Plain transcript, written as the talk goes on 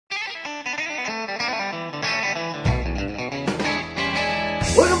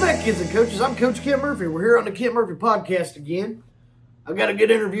right, kids and coaches, I'm Coach Kent Murphy. We're here on the Kent Murphy podcast again. I've got a good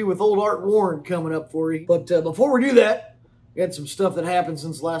interview with old Art Warren coming up for you. But before we do that, we had some stuff that happened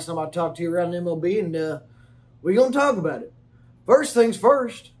since the last time I talked to you around MLB, and we're going to talk about it. First things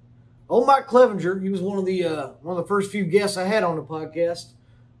first, old Mike Clevinger, he was one of the first few guests I had on the podcast,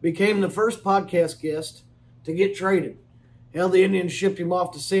 became the first podcast guest to get traded. Hell, the Indians shipped him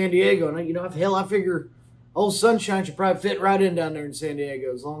off to San Diego, and I figure old Sunshine should probably fit right in down there in San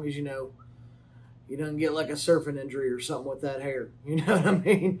Diego, as long as, he doesn't get like a surfing injury or something with that hair. You know what I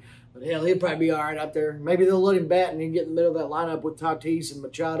mean? But hell, he'll probably be all right out there. Maybe they'll let him bat and he can get in the middle of that lineup with Tatis and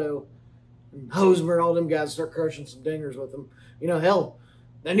Machado and Hosmer and all them guys, start crushing some dingers with them. Hell,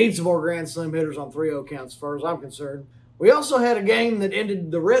 they need some more grand slam hitters on 3-0 counts as far as I'm concerned. We also had a game that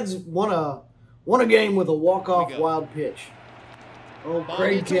ended, the Reds won a game with a walk-off wild pitch. Oh,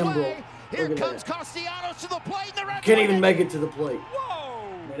 Craig Kimbrell. Here comes Castellanos to the plate. Can't even make it to the plate. Whoa!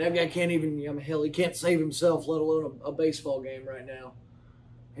 I mean, that guy can't even, hell, he can't save himself, let alone a baseball game right now.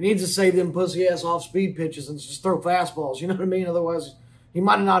 He needs to save them pussy-ass off-speed pitches and just throw fastballs, you know what I mean? Otherwise, he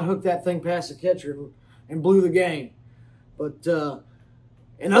might have not hooked that thing past the catcher and blew the game. But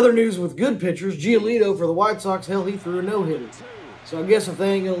in other news with good pitchers, Giolito for the White Sox, hell, he threw a no-hitter. So I guess if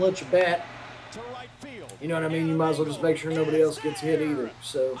they ain't going to let you bat, you know what I mean, you might as well just make sure nobody else gets hit either.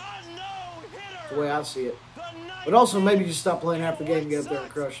 So the way I see it. But also maybe just stop playing half the game and get up there and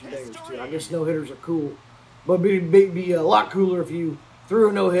crush some dingers too. I guess no-hitters are cool. But it'd be a lot cooler if you threw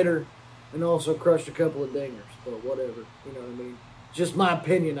a no-hitter and also crushed a couple of dingers. But whatever, you know what I mean? Just my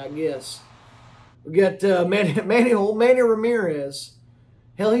opinion, I guess. We got Manny Ramirez.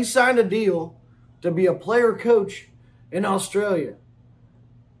 Hell, he signed a deal to be a player coach in Australia.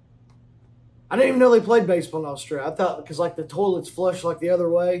 I didn't even know they played baseball in Australia. I thought because the toilets flush the other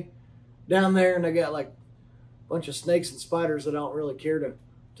way down there, and they got a bunch of snakes and spiders that I don't really care to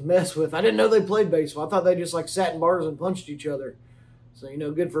mess with. I didn't know they played baseball. I thought they just sat in bars and punched each other. So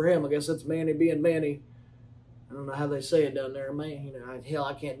good for him. I guess that's Manny being Manny. I don't know how they say it down there, man. Hell,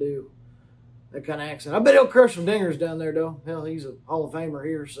 I can't do that kind of accent. I bet he'll crush some dingers down there, though. Hell, he's a Hall of Famer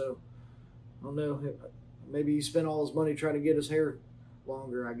here, so I don't know. Maybe he spent all his money trying to get his hair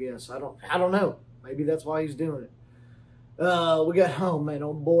longer, I guess. I don't know. Maybe that's why he's doing it. We got, oh man,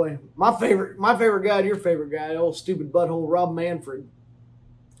 oh boy. My favorite guy, and your favorite guy, old stupid butthole Rob Manfred.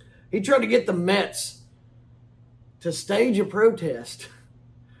 He tried to get the Mets to stage a protest.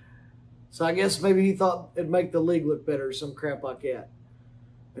 So I guess maybe he thought it'd make the league look better or some crap like that.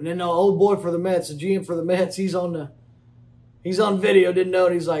 And then the old boy for the Mets, the GM for the Mets, he's on video, didn't know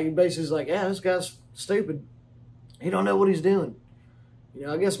it. He basically yeah, this guy's stupid. He don't know what he's doing.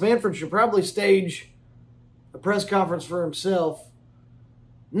 I guess Manfred should probably stage a press conference for himself,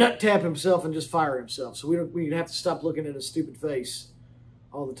 nut tap himself, and just fire himself. So we have to stop looking at his stupid face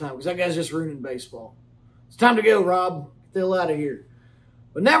all the time because that guy's just ruining baseball. It's time to go, Rob. Get the hell out of here.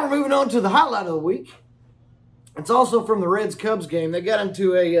 But now we're moving on to the highlight of the week. It's also from the Reds-Cubs game. They got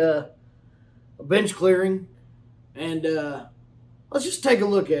into a bench clearing, and let's just take a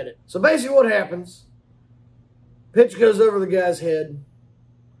look at it. So basically what happens, pitch goes over the guy's head.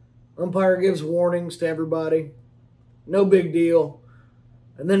 Umpire gives warnings to everybody. No big deal.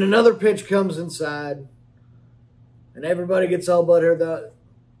 And then another pitch comes inside, and everybody gets all butthurt.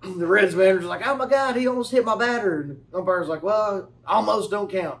 The Reds manager's like, oh my God, he almost hit my batter. And the umpire's like, well, almost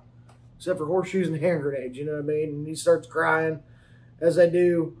don't count. Except for horseshoes and hand grenades, you know what I mean? And he starts crying, as they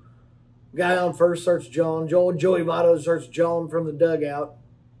do. Guy on first starts jawing. Joey Votto starts jawing from the dugout.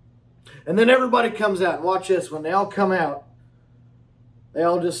 And then everybody comes out. And watch this. When they all come out, they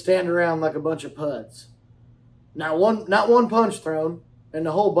all just stand around like a bunch of puds. Not one punch thrown in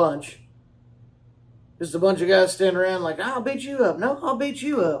the whole bunch. Just a bunch of guys standing around like, I'll beat you up. No, I'll beat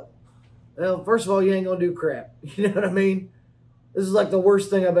you up. Well, first of all, you ain't going to do crap. You know what I mean? This is the worst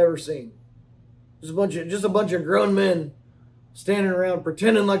thing I've ever seen. Just a bunch of grown men standing around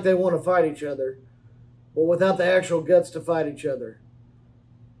pretending like they want to fight each other, but without the actual guts to fight each other.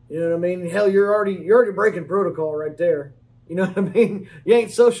 You know what I mean? Hell, you're already breaking protocol right there. You know what I mean? You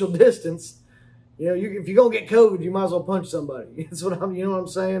ain't social distance. If you're gonna get COVID, you might as well punch somebody. That's what you know what I'm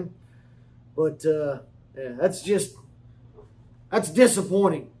saying? But yeah, that's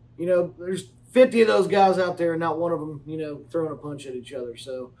disappointing. There's 50 of those guys out there, and not one of them, throwing a punch at each other.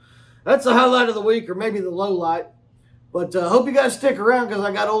 So that's the highlight of the week, or maybe the low light. But I hope you guys stick around because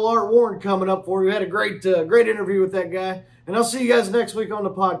I got old Art Warren coming up for you. We had a great interview with that guy. And I'll see you guys next week on the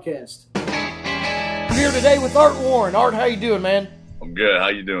podcast. I'm here today with Art Warren. Art, how you doing, man? I'm good. How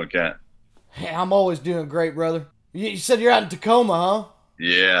you doing, Kent? Hey, I'm always doing great, brother. You said you're out in Tacoma, huh?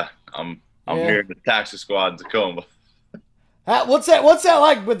 Yeah, I'm here in the taxi squad in Tacoma. What's that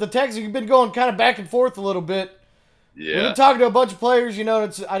like with the Texans? You've been going kind of back and forth a little bit. Yeah. We've been talking to a bunch of players. You know,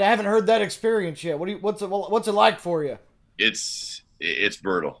 I haven't heard that experience yet. What's it like for you? It's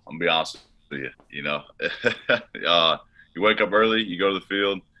brutal. I'm gonna be honest with you. You know, you wake up early, you go to the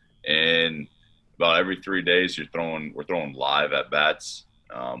field, and about every 3 days we're throwing live at bats.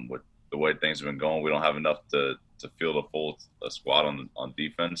 With the way things have been going, we don't have enough to field a squad on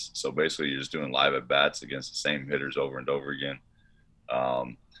defense. So basically, you're just doing live at bats against the same hitters over and over again.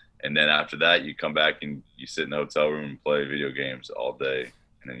 And then after that, you come back and you sit in the hotel room and play video games all day,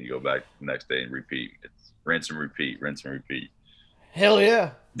 and then you go back the next day and repeat. It's rinse and repeat, rinse and repeat. Hell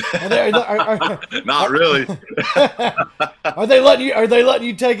yeah! Not really. Are they letting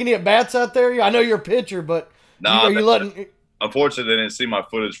you take any at bats out there? I know you're a pitcher, but are you letting? Unfortunately, they didn't see my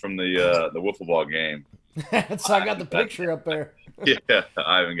footage from the wiffle ball game. So I got the picture up there. Yeah,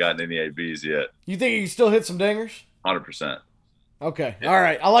 I haven't gotten any ABs yet. You think you can still hit some dingers? 100%. Okay, yeah. All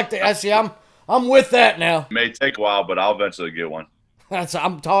right. I like the. I see. I'm with that now. It may take a while, but I'll eventually get one. That's what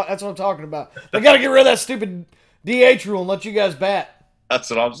I'm talking about. They got to get rid of that stupid DH rule and let you guys bat.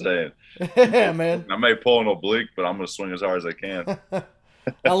 That's what I'm saying. Yeah, man. I may pull an oblique, but I'm gonna swing as hard as I can.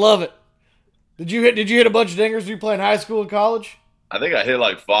 I love it. Did you hit a bunch of dingers? Did you play in high school and college? I think I hit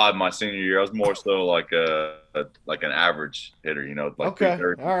like 5 my senior year. I was more so like an average hitter, you know, like okay,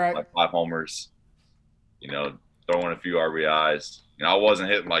 all right, like 5 homers, you know, throwing a few RBIs. You know, I wasn't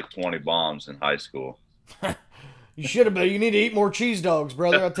hitting like 20 bombs in high school. You should have been. You need to eat more cheese dogs,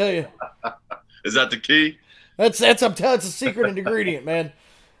 brother. I'll tell you. Is that the key? I'm telling. It's a secret ingredient, man.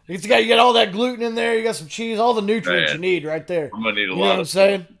 You got all that gluten in there. You got some cheese, all the nutrients you need right there. I'm gonna need a lot. You know what I'm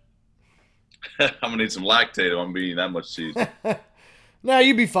saying? I'm gonna need some lactate. I'm gonna be eating that much cheese. No,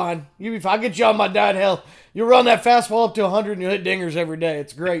 you'll be fine. You'll be fine. I'll get you on my diet. Hell, you'll run that fastball up to 100 and you'll hit dingers every day.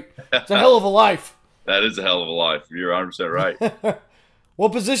 It's great. It's a hell of a life. That is a hell of a life. You're 100% right.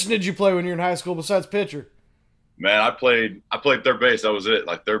 What position did you play when you were in high school besides pitcher? Man, I played third base. That was it.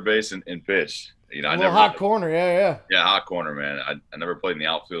 Like third base and pitch. You know, I never hot corner. Yeah. Yeah, hot corner, man. I never played in the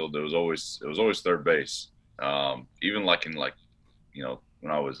outfield. It was always third base. Even you know,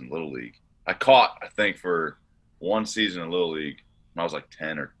 when I was in Little League, I caught, I think, for one season in Little League when I was like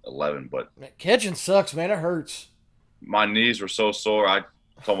 10 or 11. But man, catching sucks, man. It hurts. My knees were so sore. I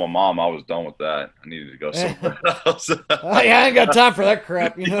told my mom I was done with that. I needed to go somewhere else. I ain't got time for that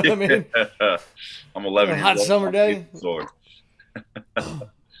crap. You know what I mean? I'm 11 years hot old. Summer day. Sore.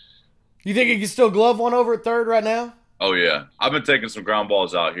 You think you can still glove one over at third right now? Oh yeah, I've been taking some ground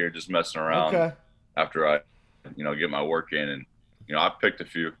balls out here, just messing around. Okay. After I, you know, get my work in, and you know, I picked a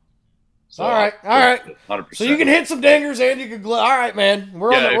few. So all right. 100%. So you can hit some dingers and you can glove. All right, man.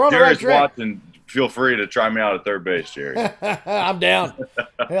 We're on the right track. Watching, feel free to try me out at third base, Jerry. I'm down.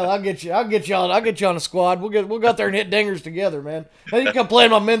 Hell, I'll get you on the squad. We'll go out there and hit dingers together, man. Now you can come play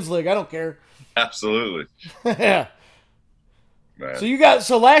in my men's league. I don't care. Absolutely. Yeah. Man.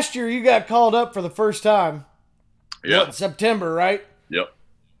 So last year you got called up for the first time. Yeah. September, right? Yep.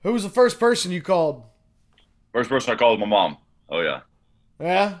 Who was the first person you called? First person I called was my mom. Oh yeah.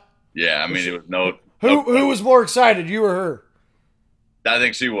 Yeah. Yeah. I mean, it was no. Who was more excited, you or her? I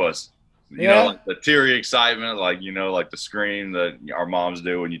think she was. You know, like the teary excitement, like, you know, like the scream that our moms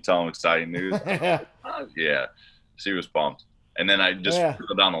do when you tell them exciting news. Yeah. She was pumped. And then I just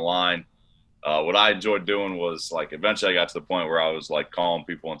go down the line. What I enjoyed doing was, like, eventually I got to the point where I was, like, calling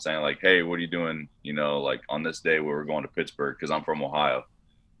people and saying, like, hey, what are you doing, you know, like, on this day where we're going to Pittsburgh, because I'm from Ohio.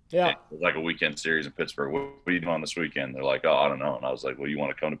 Yeah. And it was like a weekend series in Pittsburgh. What are you doing on this weekend? They're like, oh, I don't know. And I was like, well, you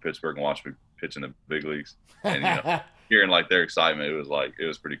want to come to Pittsburgh and watch me pitch in the big leagues? And, you know, hearing, like, their excitement, it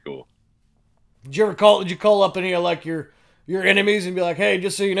was pretty cool. Did you call up any of, like, your enemies and be like, hey,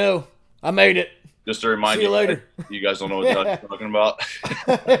 just so you know, I made it. Just to remind See you later. You guys don't know what I'm talking about.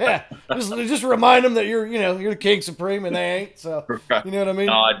 Yeah. Just remind them that you're the king supreme and they ain't. So you know what I mean?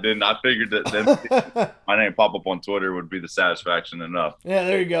 No, I didn't. I figured that my name pop up on Twitter would be the satisfaction enough. Yeah,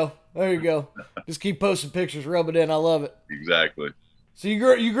 there you go. Just keep posting pictures, rub it in. I love it. Exactly. So you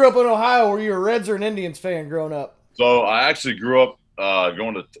grew up in Ohio. Were you a Reds or an Indians fan growing up? So I actually grew up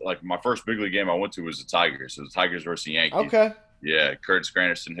going to, like, my first big league game I went to was the Tigers. So the Tigers versus the Yankees. Okay. Yeah, Curtis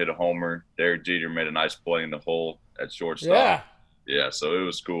Granderson hit a homer. Derek Jeter made a nice play in the hole at shortstop. Yeah. Yeah, so it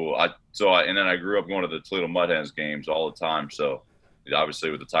was cool. And then I grew up going to the Toledo Mud Hens games all the time. So obviously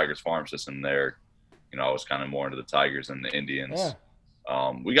with the Tigers farm system there, you know, I was kind of more into the Tigers than the Indians.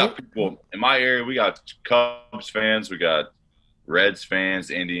 Yeah. We got people in my area. We got Cubs fans. We got Reds fans,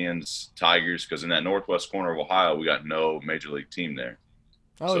 Indians, Tigers. Because in that northwest corner of Ohio, we got no major league team there.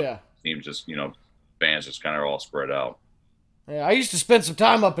 Oh, so teams just, you know, fans just kind of all spread out. Yeah, I used to spend some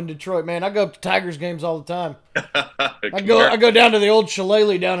time up in Detroit, man. I go up to Tigers games all the time. I go down to the old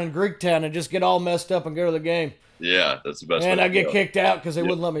Shillelagh down in Greektown and just get all messed up and go to the game. Yeah, that's the best. And way I to get go. kicked out because they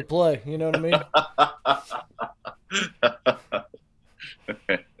wouldn't let me play. You know what I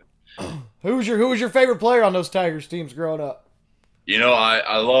mean? Who was your favorite player on those Tigers teams growing up? You know,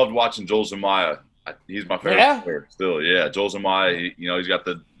 I loved watching Joel Zumaya. He's my favorite player still. Yeah, Joel Zumaya. He's got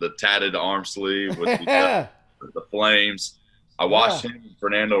the tatted arm sleeve with the flames. I watched him and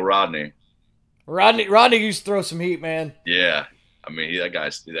Fernando Rodney. Rodney used to throw some heat, man. Yeah, I mean that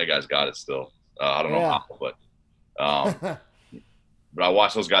guy's got it still. I don't know how, but but I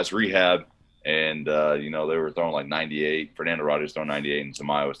watched those guys rehab, and they were throwing like 98. Fernando Rodney was throwing 98, and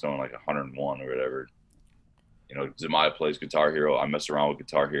Zumaya was throwing like 101 or whatever. Zumaya plays Guitar Hero. I mess around with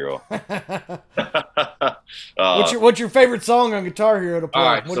Guitar Hero. What's your favorite song on Guitar Hero to play?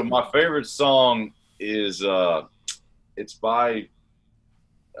 All right, so my favorite song is it's by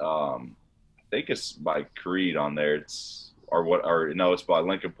I think it's by Creed on there. It's by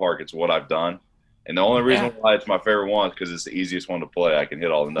Linkin Park. It's What I've Done. And the only reason why it's my favorite one is because it's the easiest one to play. I can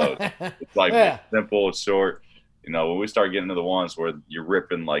hit all the notes. It's like simple, it's short. When we start getting to the ones where you're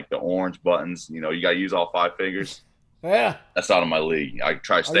ripping like the orange buttons, you got to use all 5 fingers. Yeah. That's out of my league. I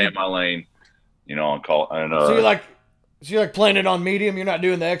try to stay in my lane, on call. And, so you like playing it on medium? You're not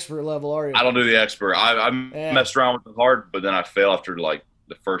doing the expert level, are you? I don't do the expert. I messed around with the hard, but then I fail after like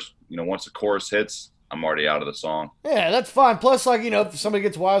the first, once the chorus hits, I'm already out of the song. Yeah, that's fine. Plus, if somebody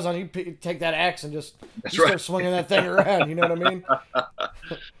gets wise on you, take that axe and just start swinging that thing around. You know what I mean?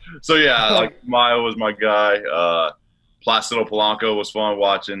 So, yeah, like Maya was my guy. Placido Polanco was fun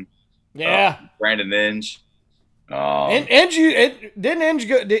watching. Yeah. Brandon Inge. Inge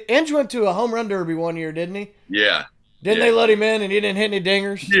went to a home run derby one year, didn't he? Yeah. Didn't they let him in and he didn't hit any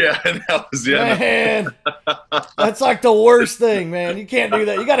dingers? Yeah, that was it. Man, that's like the worst thing, man. You can't do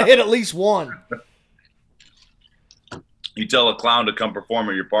that. You got to hit at least one. You tell a clown to come perform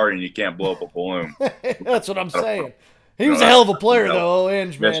at your party and you can't blow up a balloon. That's what I'm saying. He was a hell of a player, though,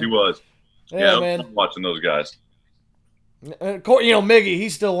 Inge, man. Yes, he was. Yeah, man. I'm watching those guys. Miggy,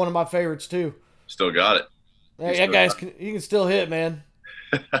 he's still one of my favorites, too. Still got it. That guy's he can still hit, man.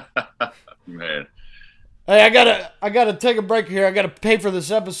 Man. Hey, I gotta take a break here. I gotta pay for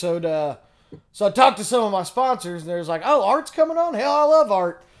this episode. So I talked to some of my sponsors, and there's like, "Oh, Art's coming on. Hell, I love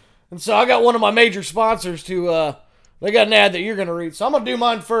Art." And so I got one of my major sponsors to. They got an ad that you're gonna read, so I'm gonna do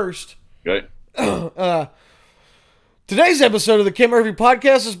mine first. Okay. Today's episode of the Kent Murphy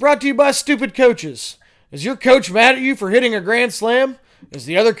Podcast is brought to you by Stupid Coaches. Is your coach mad at you for hitting a grand slam? Is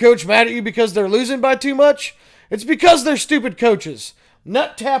the other coach mad at you because they're losing by too much? It's because they're stupid coaches.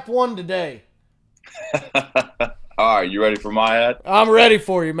 Nut tap one today. All right, you ready for my ad? I'm ready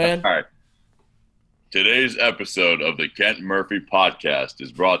for you, man. All right. Today's episode of the Kent Murphy Podcast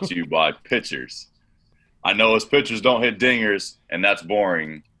is brought to you by pitchers. I know us pitchers don't hit dingers, and that's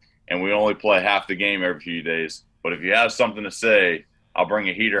boring, and we only play half the game every few days. But if you have something to say, I'll bring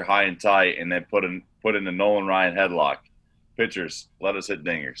a heater high and tight and then put in the Nolan Ryan headlock. Pitchers, let us hit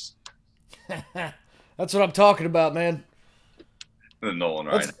dingers. That's what I'm talking about, man. The Nolan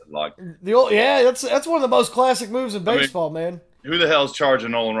Ryan headlock. That's one of the most classic moves in baseball, man. Who the hell's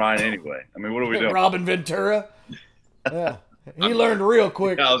charging Nolan Ryan anyway? I mean, what are we doing? Robin Ventura. Yeah, he learned real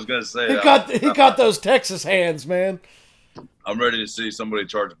quick. I was gonna say he got those Texas hands, man. I'm ready to see somebody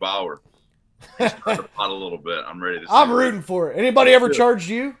charge Bauer. Start the pot a little bit. I'm ready to see. I'm rooting for it. Anybody ever charged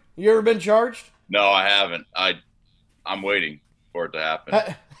you? You ever been charged? No, I haven't. I'm waiting for it to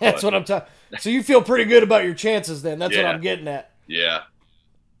happen. That's what I'm talking. So you feel pretty good about your chances then? That's what I'm getting at. Yeah.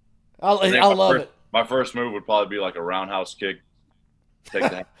 I love it. My first move would probably be like a roundhouse kick.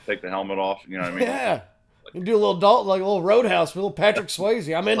 Take the helmet off. You know what I mean? Yeah. You do a little like a little roadhouse, a little Patrick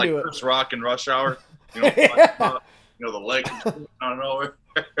Swayze. I'm into like it. Chris Rock and Rush Hour. The leg on over.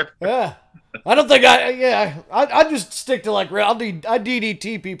 Yeah. I don't think I just stick to like I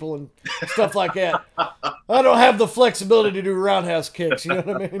DDT people and stuff like that. I don't have the flexibility to do roundhouse kicks. You know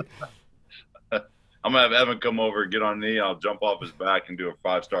what I mean? I'm gonna have Evan come over, get on knee. I'll jump off his back and do a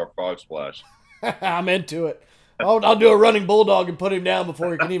 5-star frog splash. I'm into it. I'll do a running bulldog and put him down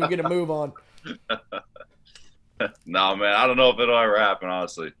before he can even get a move on. No, man, I don't know if it'll ever happen.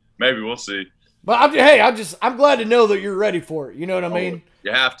 Honestly, maybe we'll see. But I'm glad to know that you're ready for it. You know what I mean?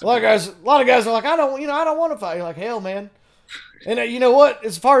 You have to. A lot of guys are like, I don't want to fight. You're like, hell, man. And you know what?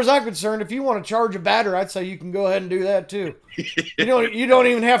 As far as I'm concerned, if you want to charge a batter, I'd say you can go ahead and do that too. You don't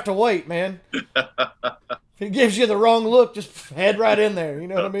even have to wait, man. If it gives you the wrong look, just head right in there. You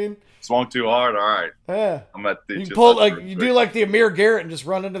know what I mean? Swung too hard. All right. Yeah. I'm at the. You can pull do like the Amir Garrett and just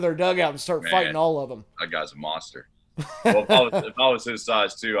run into their dugout and start fighting all of them. That guy's a monster. Well, if I was his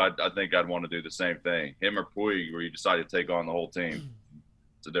size too, I think I'd want to do the same thing. Him or Puig, where you decide to take on the whole team.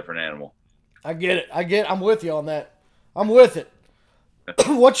 It's a different animal. I get it. I'm with you on that. I'm with it.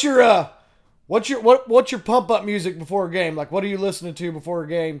 What's your pump up music before a game? Like, what are you listening to before a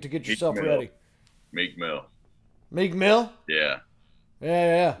game to get yourself ready? Meek Mill. Meek Mill? Yeah.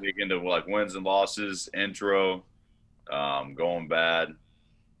 Yeah. Dig into like wins and losses, intro, going bad.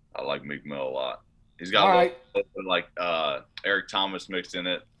 I like Meek Mill a lot. He's got like Eric Thomas mixed in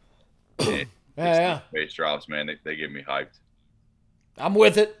it. Yeah. Bass drops, man. They get me hyped. I'm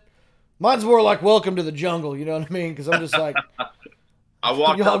with it. Mine's more like Welcome to the Jungle. You know what I mean? Because I'm just like, I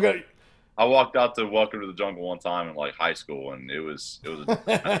walked out to Welcome to the Jungle one time in like high school, and it was you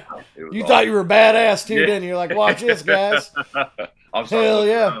thought you were badass too, didn't you? You're like, watch this, guys. Hell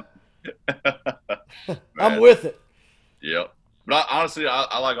yeah. I'm with it. Yep. But honestly,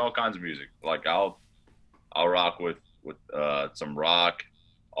 I like all kinds of music. Like I'll rock with some rock,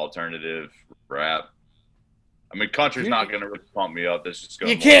 alternative, rap. I mean, country's not going to really pump me up. That's just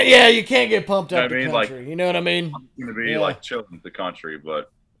going. You can't get pumped up to country. Like, you know what I mean? I'm going to be like chilling with the country,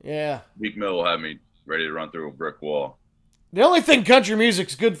 but Meek Mill will have me ready to run through a brick wall. The only thing country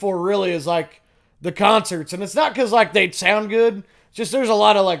music's good for really is like the concerts, and it's not because like they'd sound good. It's just there's a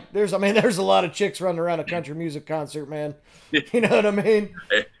lot of chicks running around a country music concert, man. You know what I mean?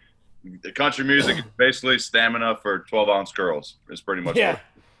 Hey, the country music is basically stamina for 12-ounce girls. It's pretty much Yeah.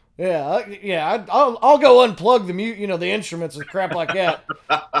 I'll go unplug the instruments and crap like that.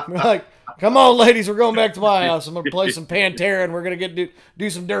 Like, come on, ladies, we're going back to my house. I'm gonna play some Pantera and we're gonna do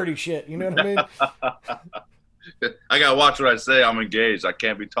some dirty shit. You know what I mean? I gotta watch what I say. I'm engaged. I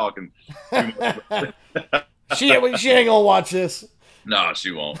can't be talking too much. She ain't gonna watch this. No,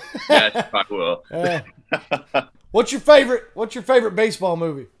 she won't. Yeah, I will. What's your favorite baseball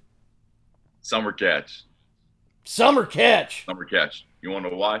movie? Summer Catch. Summer Catch. You want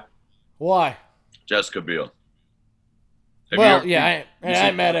to know why? Why? Jessica Biel. I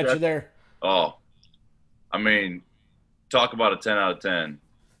ain't mad at you there. Oh, I mean, talk about a 10 out of 10.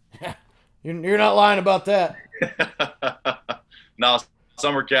 You're not lying about that. No,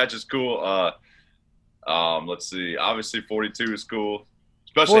 Summer Catch is cool. Let's see. Obviously, 42 is cool.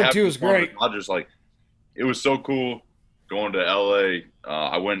 Especially 42 is great. Dodgers, like, it was so cool going to L.A.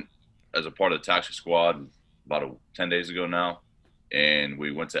 I went as a part of the taxi squad about 10 days ago now, and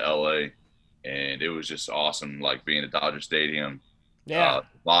we went to L.A., and it was just awesome, like, being at Dodger Stadium. Yeah.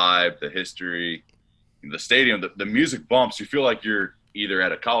 Vibe, the history, the stadium, the music bumps. You feel like you're either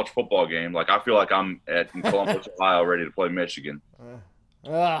at a college football game, like I feel like I'm in Columbus, Ohio, ready to play Michigan.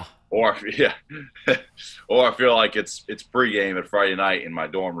 Or I feel like it's pregame at Friday night in my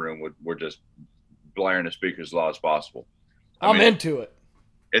dorm room. We're just blaring the speakers as loud as possible. I mean, into it.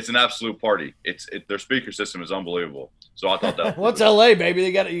 It's an absolute party. Their speaker system is unbelievable. So I thought that. What's LA, baby?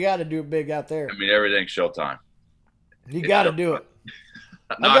 You got to do it big out there. I mean, everything's showtime. You got to do it.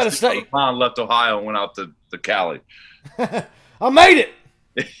 I got to say, left Ohio and went out to Cali. I made it.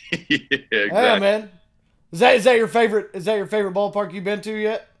 Yeah, exactly. Yeah, man. Is that your favorite? Is that your favorite ballpark you've been to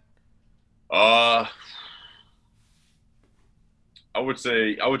yet? I would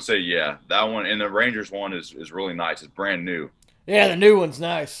say yeah. That one, and the Rangers one is really nice. It's brand new. Yeah, the new one's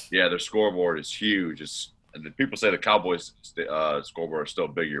nice. Yeah, their scoreboard is huge. People say the Cowboys scoreboard is still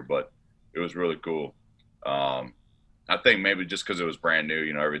bigger, but it was really cool. I think maybe just because it was brand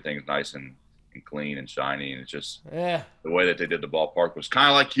new, everything's nice and clean and shiny, and it's just the way that they did the ballpark was kind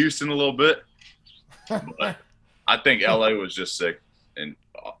of like Houston a little bit. But I think LA was just sick, and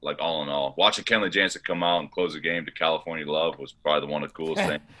like all in all, watching Kenley Jansen come out and close the game to California Love was probably one of the coolest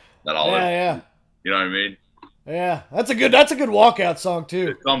things that I'll ever. You know what I mean? Yeah, that's a good walkout song too.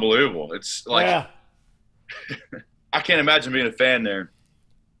 It's unbelievable. It's like I can't imagine being a fan there.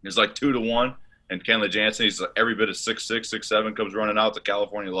 It's like 2-1, and Kenley Jansen, he's like every bit of 6'6", 6'7", comes running out to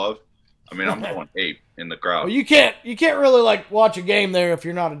California Love. I mean, I'm going ape in the crowd. Well, you can't really like watch a game there if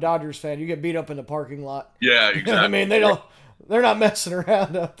you're not a Dodgers fan. You get beat up in the parking lot. Yeah, exactly. I mean, they're not messing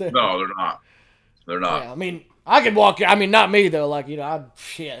around up there. No, they're not. They're not. Yeah, I mean, I could walk. I mean, not me though. Like I'll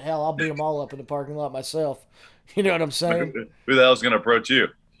beat them all up in the parking lot myself. You know what I'm saying? Who the hell's gonna approach you?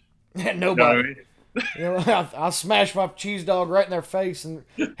 Nobody. You know what I mean? I'll smash my cheese dog right in their face, and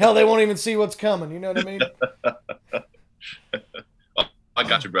hell, they won't even see what's coming. You know what I mean? I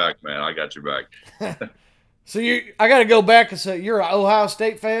got your back, man. I got your back. So I got to go back and say you're an Ohio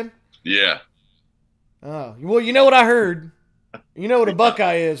State fan. Yeah. Oh well, you know what I heard. You know what a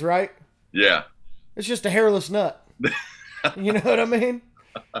Buckeye is, right? Yeah. It's just a hairless nut. You know what I mean?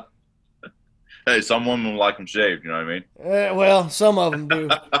 Hey, some women like them shaved. You know what I mean? Well, some of them do.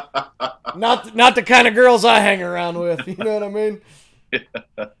 Not the kind of girls I hang around with. You know what I mean?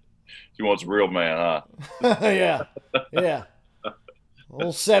 She wants a real man, huh? Yeah, yeah.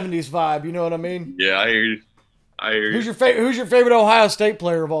 Old '70s vibe. You know what I mean? Yeah, I hear you. I hear you. Who's your favorite Ohio State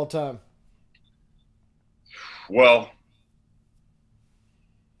player of all time? Well,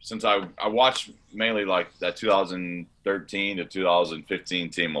 since I watched mainly like that 2013 to 2015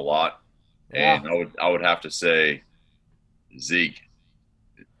 team a lot, Yeah. and I would have to say Zeke.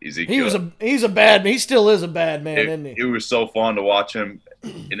 Ezekiel. He's a bad man. He still is a bad man, isn't he? It was so fun to watch him,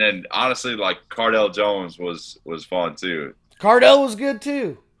 and then honestly, like Cardell Jones was fun too. Cardell was good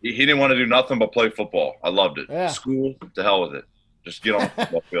too. He didn't want to do nothing but play football. I loved it. Yeah. School, to hell with it. Just get on the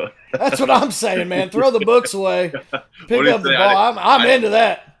football field. That's what I'm saying, man. Throw the books away. Pick up the say? ball. I'm into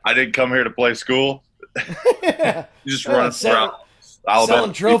that. I didn't come here to play school. Yeah. You just run around.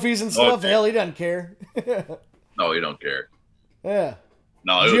 Selling trophies and stuff. Hell, he doesn't care. No, he don't care. Yeah.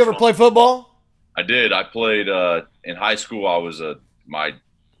 No, Did you ever play football? I did. I played in high school. I was my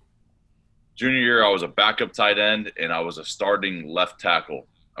junior year. I was a backup tight end, and I was a starting left tackle.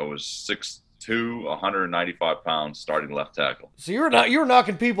 I was 6'2", 195 pounds, starting left tackle. So you were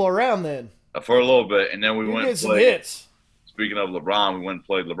knocking people around then. For a little bit, and then we went and some played. hits. Speaking of LeBron, we went and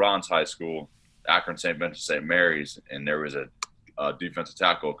played LeBron's high school, Akron St. Vincent St. Mary's, and there was a defensive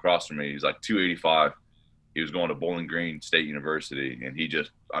tackle across from me. He's like 285. He was going to Bowling Green State University, and he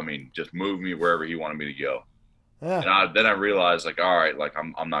just moved me wherever he wanted me to go. Yeah. And then I realized, like, all right, like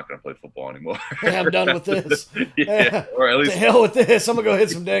I'm not going to play football anymore. I'm done with this. Yeah, or at least the hell with this. I'm gonna go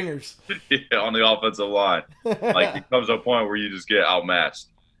hit some dingers. Yeah, on the offensive line. Like it comes to a point where you just get outmatched.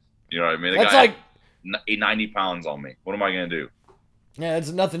 You know what I mean? The That's guy like had 90 pounds on me. What am I going to do? Yeah,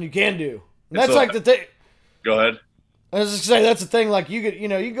 it's nothing you can do. And that's like the thing. Go ahead. I was just saying that's the thing. Like you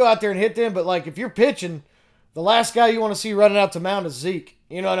can go out there and hit them, but like if you're pitching, the last guy you want to see running out to mound is Zeke.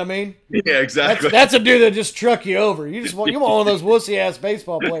 You know what I mean? Yeah, exactly. That's a dude that just truck you over. You want one of those wussy ass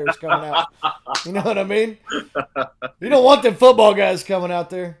baseball players coming out. You know what I mean? You don't want them football guys coming out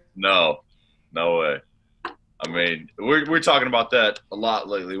there. No way. I mean, we're talking about that a lot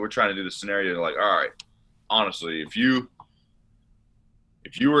lately. We're trying to do the scenario like, all right, honestly, if you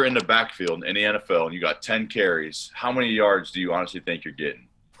were in the backfield in the NFL and you got 10 carries, how many yards do you honestly think you're getting?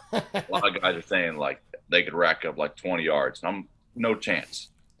 A lot of guys are saying like they could rack up like 20 yards. And I'm no chance.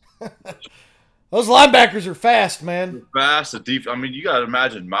 Those linebackers are fast, man. They're fast. I mean, you got to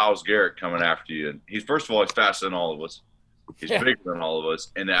imagine Myles Garrett coming after you. And he's first of all, he's faster than all of us. He's bigger than all of us.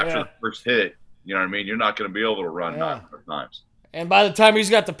 And after the first hit, you know what I mean? You're not going to be able to run 900 times. And by the time he's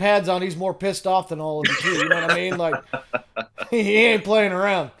got the pads on, he's more pissed off than all of you, too. You know what I mean? Like, he ain't playing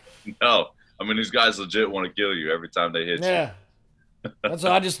around. No. I mean, these guys legit want to kill you every time they hit you. Yeah. That's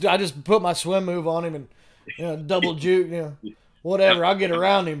why I just put my swim move on him and double juke, whatever. I'll get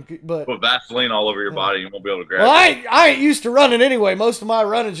around him. But put Vaseline all over your body, you won't be able to grab it. I ain't used to running anyway. Most of my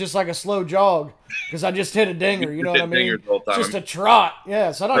running is just like a slow jog because I just hit a dinger. You know what I mean? It's just a trot.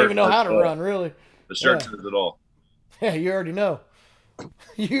 Yeah, so I don't even know how to run, really. The shirt says it all. Yeah, you already know.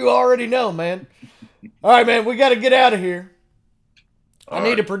 You already know, man. All right, man, we got to get out of here. I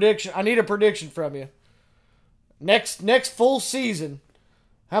need a prediction. I need a prediction from you. Next full season,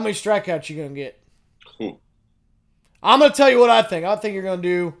 how many strikeouts you gonna get? Ooh. I'm gonna tell you what I think. I think you're gonna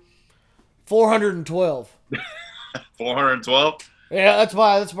do 412. 412? Yeah, that's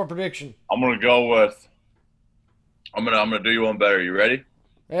my prediction. I'm gonna go with. I'm gonna do you one better. You ready?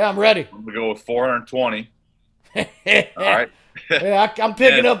 Yeah, I'm ready. I'm gonna go with 420. All right. Yeah, I'm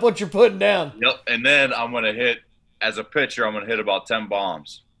picking up what you're putting down. Yep. And then I'm gonna hit as a pitcher. I'm gonna hit about 10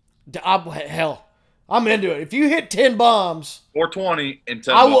 bombs. Hell, I'm into it. If you hit 10 bombs, 420 and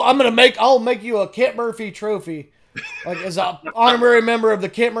 10. I'll make you a Kent Murphy trophy, like as an honorary member of the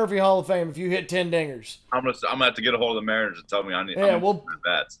Kent Murphy Hall of Fame. If you hit 10 dingers, I'm gonna have to get a hold of the Mariners and tell me I need. Yeah,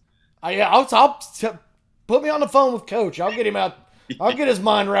 bats. Put me on the phone with Coach. I'll get him out. I'll get his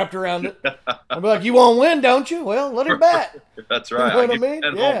mind wrapped around it. I'll be like, you want to win, don't you? Well, let him bat. That's right. You know what I mean?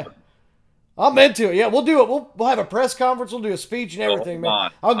 Yeah. I'm into it. Yeah, we'll do it. We'll have a press conference. We'll do a speech and everything,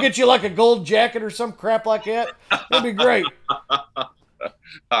 man. I'll get you like a gold jacket or some crap like that. That'd be great. All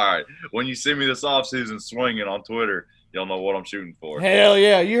right. When you see me this offseason swinging on Twitter, you'll know what I'm shooting for. Hell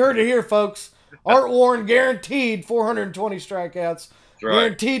yeah. You heard it here, folks. Art Warren guaranteed 420 strikeouts. Right.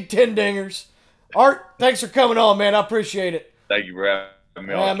 Guaranteed 10 dingers. Art, thanks for coming on, man. I appreciate it. Thank you for having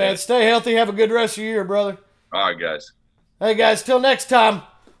me on. Yeah, man. Stay healthy. Have a good rest of your year, brother. All right, guys. Hey, guys. Till next time.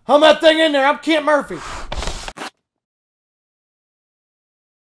 Hum that thing in there. I'm Kent Murphy.